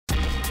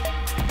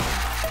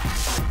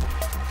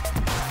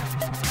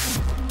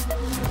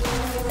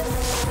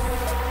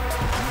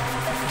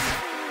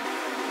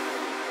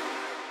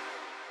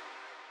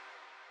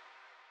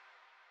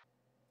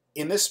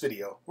In this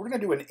video, we're going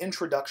to do an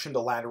introduction to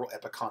lateral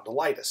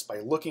epicondylitis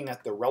by looking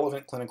at the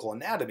relevant clinical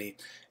anatomy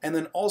and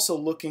then also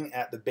looking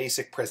at the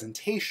basic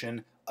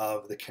presentation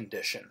of the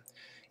condition.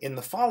 In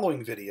the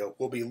following video,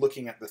 we'll be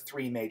looking at the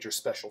three major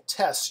special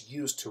tests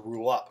used to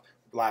rule up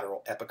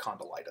lateral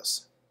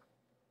epicondylitis.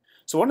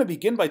 So I want to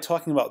begin by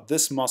talking about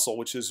this muscle,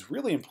 which is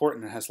really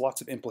important and has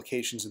lots of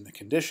implications in the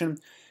condition.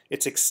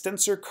 It's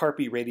extensor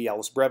carpi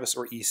radialis brevis,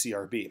 or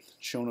ECRB,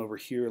 shown over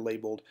here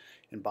labeled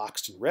and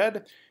boxed in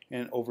red,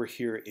 and over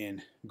here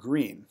in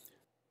green.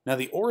 Now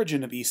the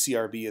origin of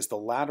ECRB is the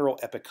lateral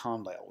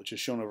epicondyle, which is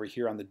shown over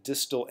here on the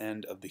distal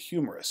end of the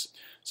humerus.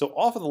 So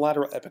off of the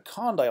lateral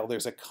epicondyle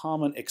there's a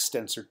common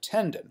extensor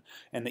tendon,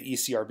 and the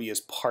ECRB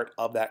is part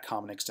of that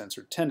common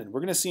extensor tendon.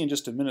 We're going to see in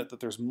just a minute that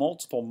there's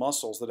multiple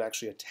muscles that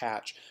actually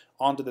attach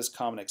onto this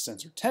common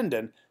extensor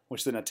tendon,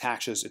 which then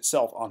attaches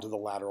itself onto the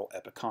lateral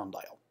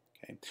epicondyle.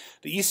 Okay.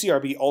 The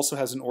ECRB also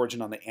has an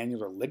origin on the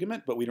annular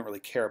ligament, but we don't really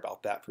care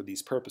about that for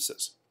these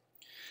purposes.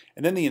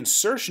 And then the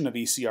insertion of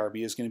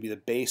ECRB is going to be the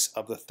base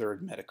of the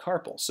third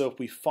metacarpal. So if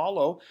we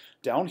follow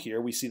down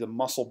here, we see the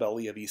muscle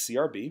belly of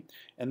ECRB,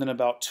 and then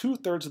about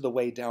 2/3 of the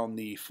way down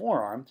the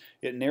forearm,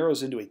 it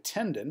narrows into a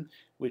tendon,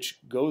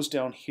 which goes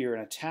down here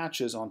and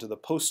attaches onto the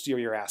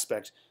posterior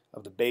aspect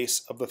of the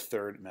base of the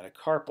third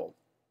metacarpal.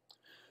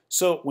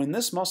 So when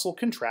this muscle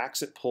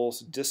contracts, it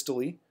pulls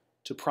distally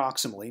to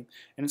proximally,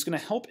 and it's going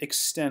to help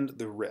extend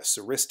the wrist.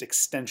 So wrist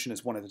extension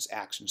is one of its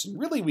actions. And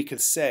really we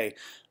could say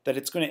that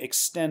it's going to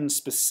extend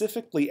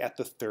specifically at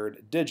the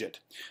third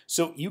digit.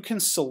 So you can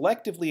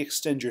selectively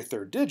extend your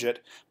third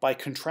digit by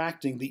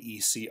contracting the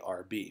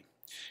ECRB.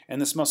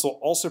 And this muscle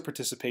also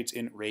participates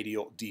in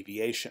radial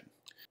deviation.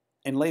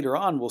 And later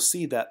on, we'll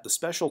see that the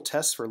special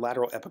tests for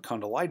lateral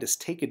epicondylitis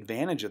take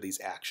advantage of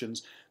these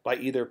actions by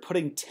either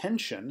putting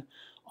tension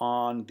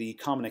on the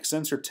common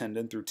extensor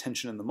tendon through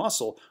tension in the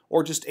muscle,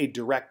 or just a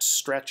direct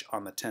stretch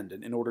on the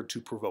tendon in order to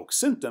provoke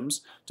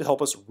symptoms to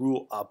help us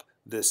rule up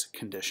this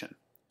condition.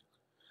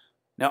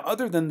 Now,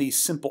 other than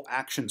these simple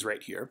actions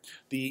right here,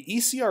 the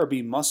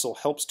ECRB muscle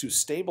helps to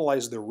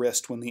stabilize the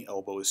wrist when the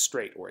elbow is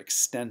straight or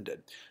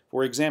extended.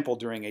 For example,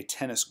 during a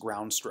tennis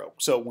ground stroke.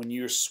 So when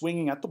you're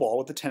swinging at the ball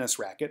with the tennis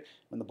racket,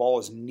 when the ball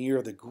is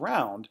near the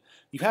ground,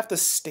 you have to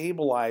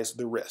stabilize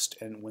the wrist.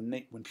 And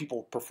when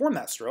people perform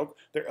that stroke,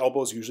 their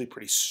elbow is usually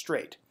pretty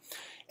straight.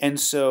 And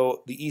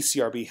so the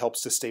ECRB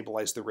helps to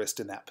stabilize the wrist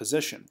in that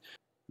position.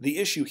 The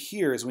issue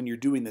here is when you're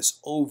doing this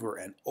over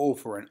and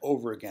over and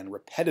over again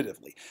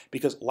repetitively,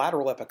 because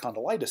lateral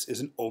epicondylitis is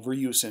an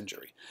overuse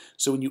injury.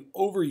 So when you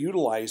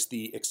overutilize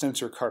the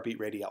extensor carpi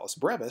radialis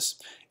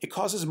brevis, it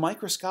causes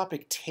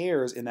microscopic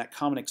tears in that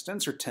common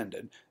extensor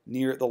tendon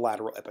near the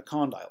lateral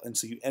epicondyle. And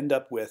so you end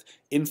up with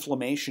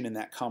inflammation in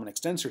that common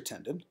extensor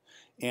tendon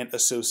and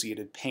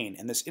associated pain.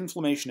 And this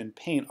inflammation and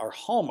pain are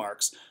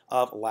hallmarks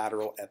of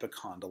lateral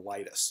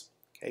epicondylitis.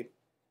 Okay?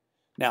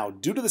 Now,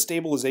 due to the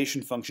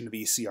stabilization function of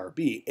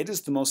ECRB, it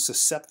is the most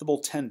susceptible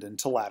tendon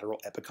to lateral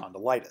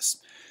epicondylitis.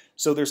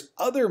 So there's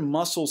other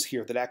muscles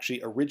here that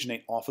actually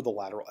originate off of the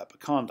lateral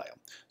epicondyle.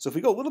 So if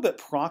we go a little bit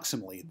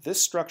proximally,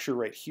 this structure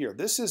right here,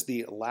 this is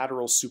the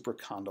lateral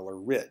supracondylar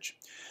ridge.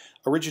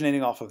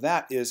 Originating off of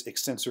that is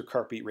extensor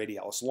carpi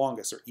radialis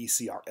longus, or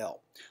ECRL.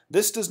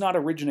 This does not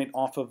originate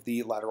off of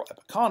the lateral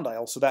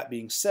epicondyle, so that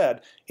being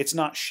said, it's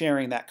not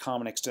sharing that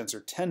common extensor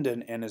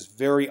tendon and is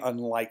very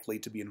unlikely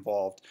to be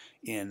involved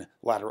in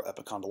lateral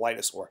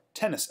epicondylitis or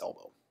tennis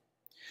elbow.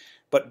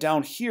 But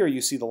down here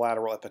you see the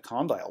lateral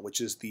epicondyle,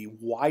 which is the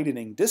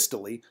widening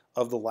distally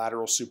of the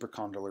lateral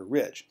supracondylar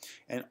ridge.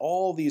 And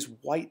all these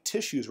white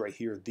tissues right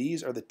here,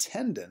 these are the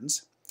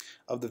tendons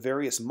of the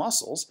various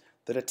muscles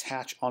that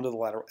attach onto the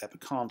lateral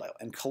epicondyle,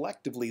 and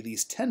collectively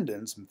these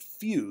tendons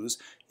fuse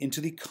into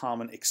the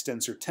common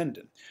extensor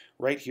tendon.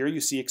 Right here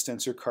you see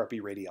extensor carpi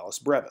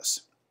radialis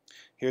brevis.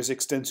 Here's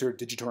extensor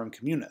digitorum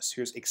communis.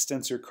 Here's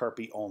extensor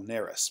carpi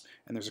ulnaris,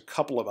 and there's a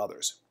couple of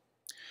others.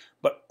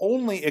 But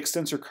only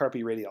extensor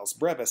carpi radialis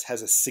brevis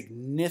has a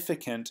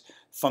significant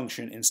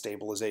function in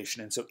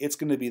stabilization, and so it's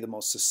going to be the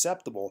most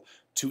susceptible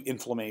to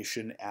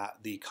inflammation at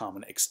the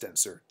common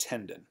extensor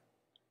tendon.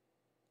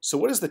 So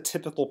what is the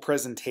typical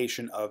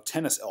presentation of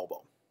tennis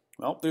elbow?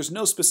 Well, there's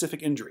no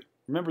specific injury.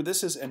 Remember,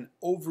 this is an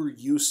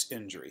overuse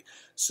injury.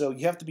 So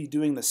you have to be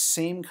doing the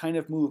same kind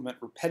of movement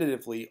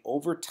repetitively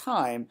over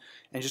time,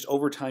 and just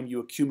over time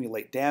you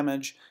accumulate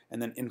damage and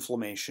then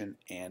inflammation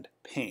and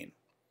pain.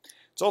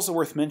 It's also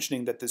worth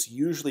mentioning that this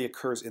usually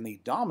occurs in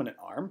the dominant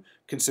arm.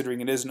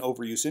 Considering it is an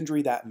overuse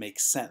injury, that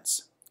makes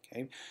sense.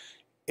 Okay?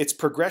 Its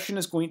progression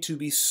is going to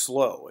be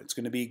slow. It's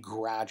going to be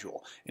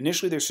gradual.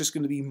 Initially, there's just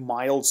going to be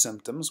mild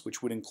symptoms,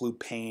 which would include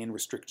pain,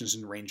 restrictions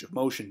in range of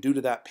motion due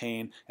to that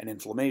pain, and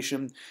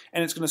inflammation,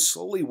 and it's going to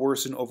slowly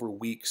worsen over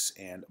weeks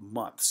and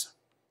months.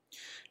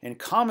 And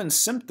common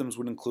symptoms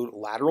would include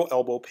lateral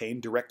elbow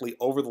pain directly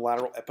over the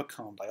lateral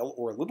epicondyle,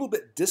 or a little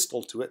bit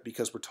distal to it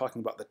because we're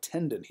talking about the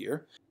tendon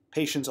here.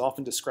 Patients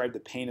often describe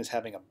the pain as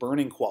having a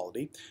burning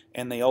quality,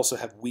 and they also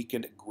have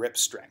weakened grip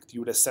strength.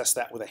 You would assess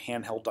that with a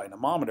handheld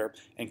dynamometer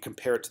and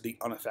compare it to the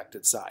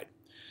unaffected side.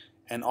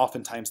 and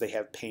oftentimes they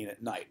have pain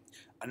at night.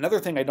 Another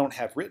thing I don't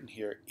have written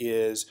here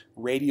is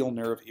radial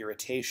nerve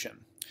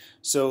irritation.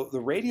 So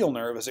the radial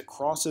nerve, as it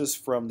crosses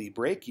from the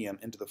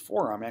brachium into the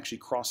forearm, actually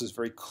crosses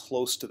very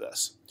close to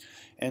this.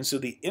 And so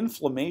the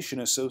inflammation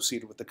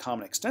associated with the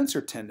common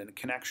extensor tendon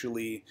can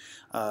actually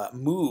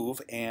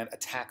move and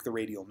attack the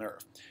radial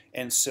nerve.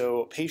 And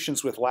so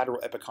patients with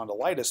lateral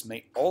epicondylitis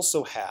may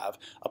also have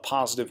a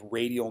positive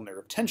radial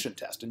nerve tension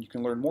test. And you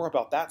can learn more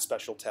about that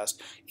special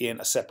test in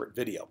a separate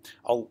video.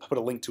 I'll put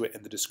a link to it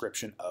in the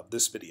description of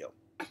this video.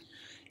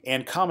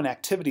 And common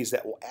activities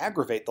that will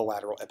aggravate the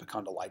lateral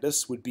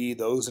epicondylitis would be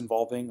those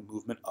involving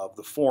movement of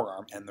the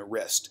forearm and the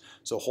wrist.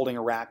 So holding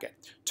a racket,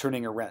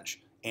 turning a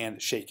wrench,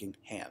 and shaking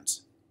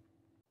hands.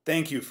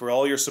 Thank you for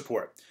all your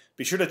support.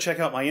 Be sure to check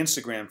out my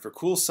Instagram for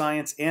cool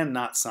science and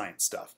not science stuff.